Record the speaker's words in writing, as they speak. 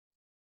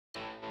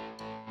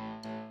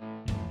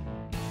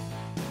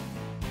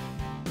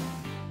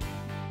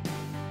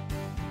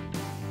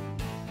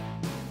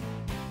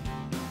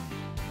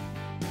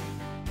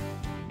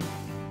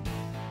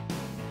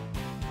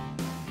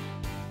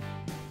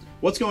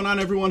What's going on,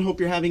 everyone? Hope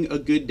you're having a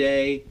good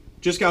day.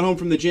 Just got home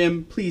from the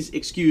gym. Please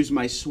excuse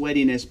my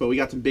sweatiness, but we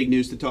got some big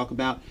news to talk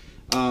about.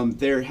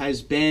 There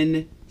has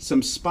been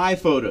some spy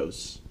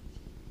photos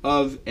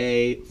of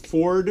a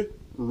Ford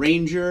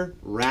Ranger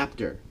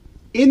Raptor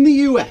in the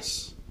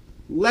U.S.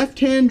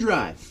 Left-hand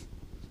drive,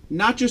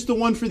 not just the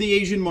one for the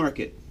Asian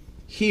market,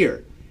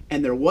 here.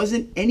 And there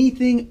wasn't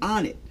anything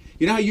on it.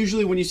 You know how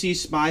usually when you see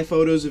spy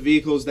photos of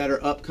vehicles that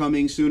are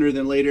upcoming sooner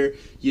than later,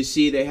 you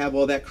see they have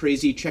all that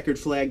crazy checkered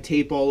flag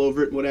tape all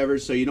over it, whatever,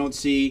 so you don't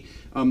see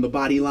the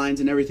body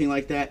lines and everything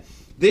like that.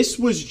 This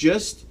was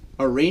just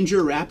a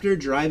Ranger Raptor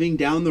driving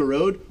down the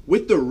road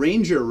with the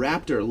Ranger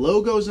Raptor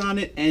logos on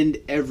it and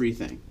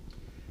everything.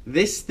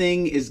 This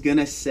thing is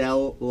gonna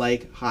sell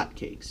like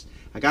hotcakes.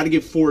 I gotta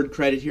give Ford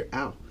credit here.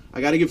 Ow.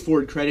 I gotta give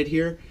Ford credit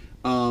here.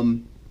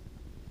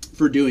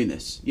 For doing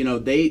this. You know,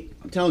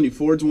 I'm telling you,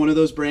 Ford's one of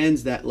those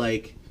brands that,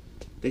 like,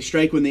 they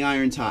strike when the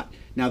iron's hot.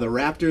 Now the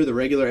Raptor, the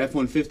regular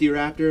F-150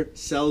 Raptor,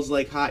 sells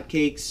like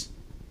hotcakes.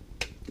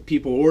 The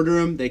people order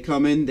them, they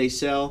come in, they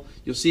sell.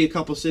 You'll see a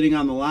couple sitting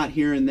on the lot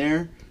here and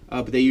there,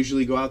 but they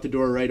usually go out the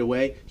door right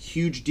away.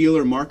 Huge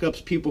dealer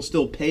markups. People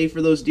still pay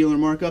for those dealer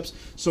markups.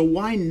 So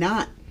why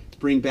not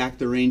bring back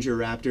the Ranger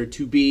Raptor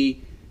to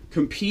be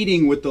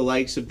competing with the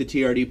likes of the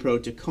TRD Pro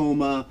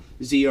Tacoma,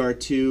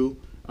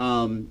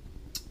 ZR2,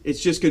 it's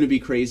just going to be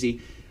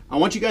crazy. I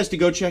want you guys to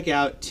go check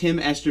out Tim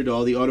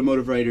Esterdahl, the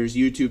Automotive Writer's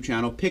YouTube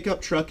channel, Pickup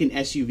Truck and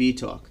SUV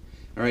Talk.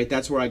 All right,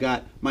 that's where I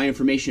got my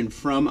information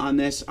from on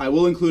this. I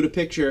will include a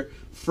picture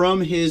from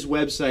his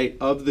website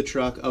of the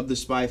truck, of the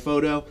spy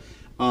photo.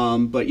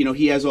 But, you know,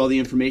 he has all the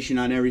information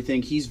on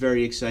everything. He's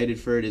very excited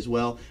for it as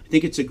well. I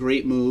think it's a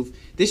great move.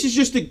 This is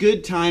just a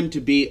good time to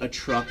be a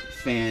truck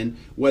fan,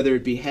 whether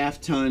it be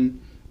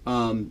half-ton,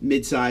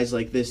 mid-size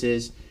like this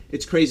is.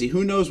 It's crazy.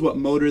 Who knows what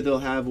motor they'll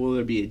have? Will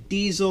there be a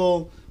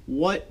diesel?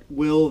 What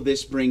will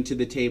this bring to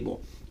the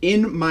table?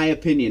 In my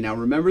opinion, now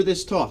remember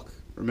this talk,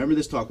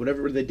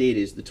 whatever the date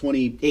is, the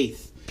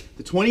 28th.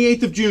 The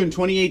 28th of June,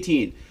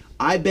 2018.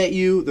 I bet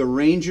you the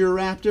Ranger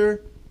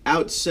Raptor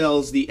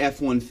outsells the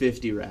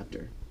F-150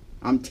 Raptor.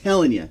 I'm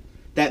telling you,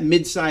 that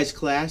mid-size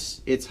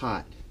class, it's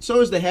hot. So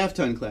is the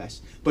half-ton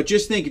class. But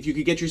just think, if you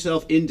could get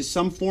yourself into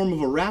some form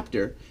of a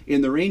Raptor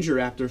in the Ranger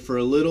Raptor for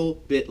a little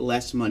bit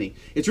less money.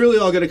 It's really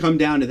all going to come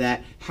down to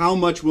that. How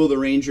much will the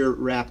Ranger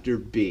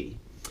Raptor be?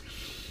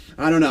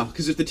 I don't know,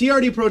 because if the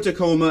TRD Pro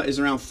Tacoma is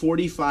around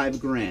 45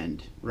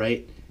 grand,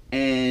 right?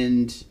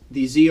 And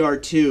the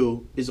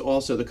ZR2 is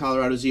also, the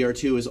Colorado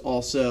ZR2 is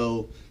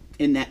also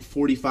in that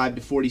 45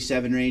 to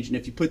 47 range, and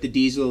if you put the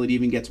diesel, it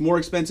even gets more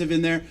expensive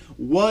in there.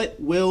 What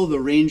will the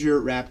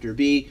Ranger Raptor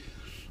be?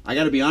 I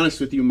got to be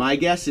honest with you, my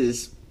guess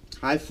is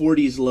high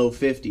 40s, low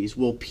 50s.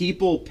 Will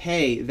people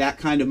pay that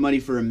kind of money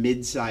for a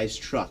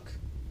mid-sized truck?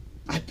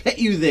 I bet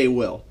you they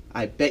will.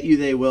 I bet you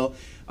they will.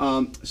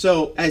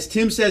 So, as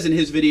Tim says in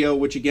his video,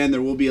 which again,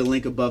 there will be a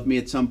link above me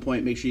at some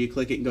point. Make sure you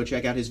click it and go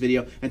check out his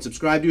video and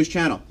subscribe to his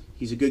channel.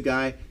 He's a good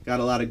guy.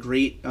 Got a lot of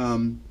great,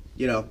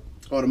 you know,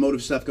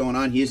 automotive stuff going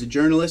on. He is a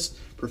journalist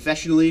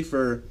professionally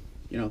for,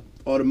 you know,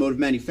 automotive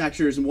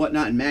manufacturers and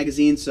whatnot and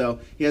magazines. So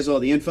he has all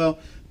the info.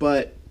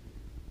 But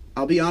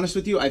I'll be honest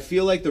with you, I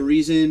feel like the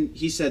reason,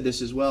 he said this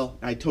as well,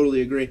 I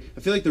totally agree, I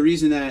feel like the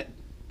reason that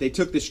they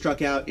took this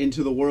truck out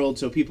into the world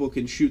so people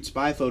can shoot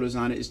spy photos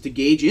on it is to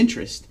gauge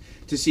interest,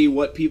 to see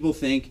what people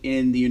think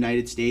in the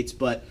United States.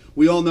 But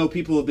we all know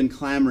people have been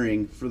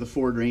clamoring for the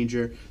Ford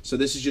Ranger, so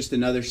this is just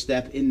another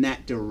step in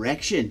that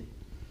direction.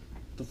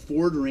 The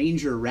Ford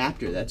Ranger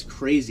Raptor, that's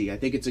crazy. I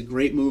think it's a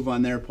great move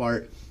on their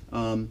part.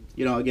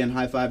 You know, again,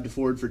 high five to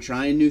Ford for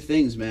trying new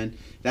things, man.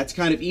 That's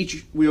kind of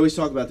we always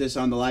talk about this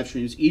on the live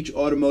streams, each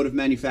automotive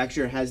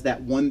manufacturer has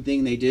that one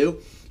thing they do,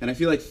 and I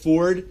feel like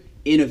Ford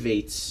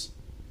innovates.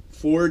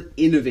 Ford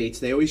innovates.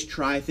 They always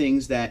try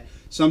things that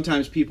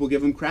sometimes people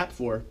give them crap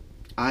for,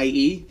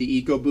 i.e.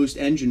 the EcoBoost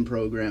engine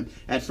program.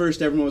 At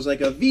first, everyone was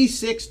like, a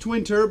V6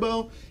 twin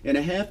turbo in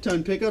a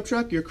half-ton pickup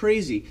truck? You're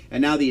crazy.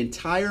 And now the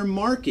entire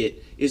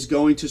market is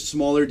going to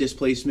smaller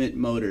displacement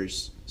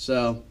motors.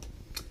 So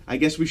I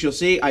guess we shall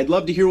see. I'd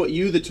love to hear what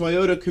you, the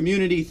Toyota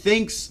community,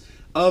 thinks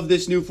of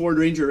this new Ford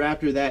Ranger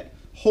Raptor that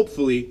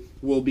hopefully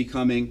will be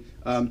coming.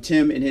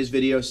 Tim, in his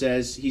video,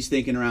 says he's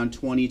thinking around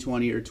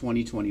 2020 or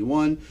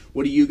 2021.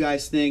 What do you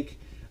guys think?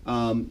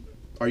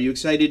 Are you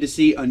excited to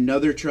see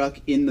another truck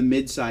in the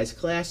mid-size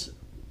class?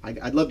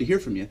 I'd love to hear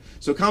from you.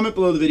 So comment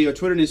below the video,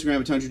 Twitter and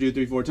Instagram at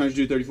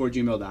TundraDude34,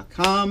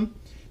 TundraDude34@gmail.com.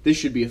 This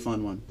should be a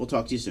fun one. We'll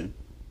talk to you soon.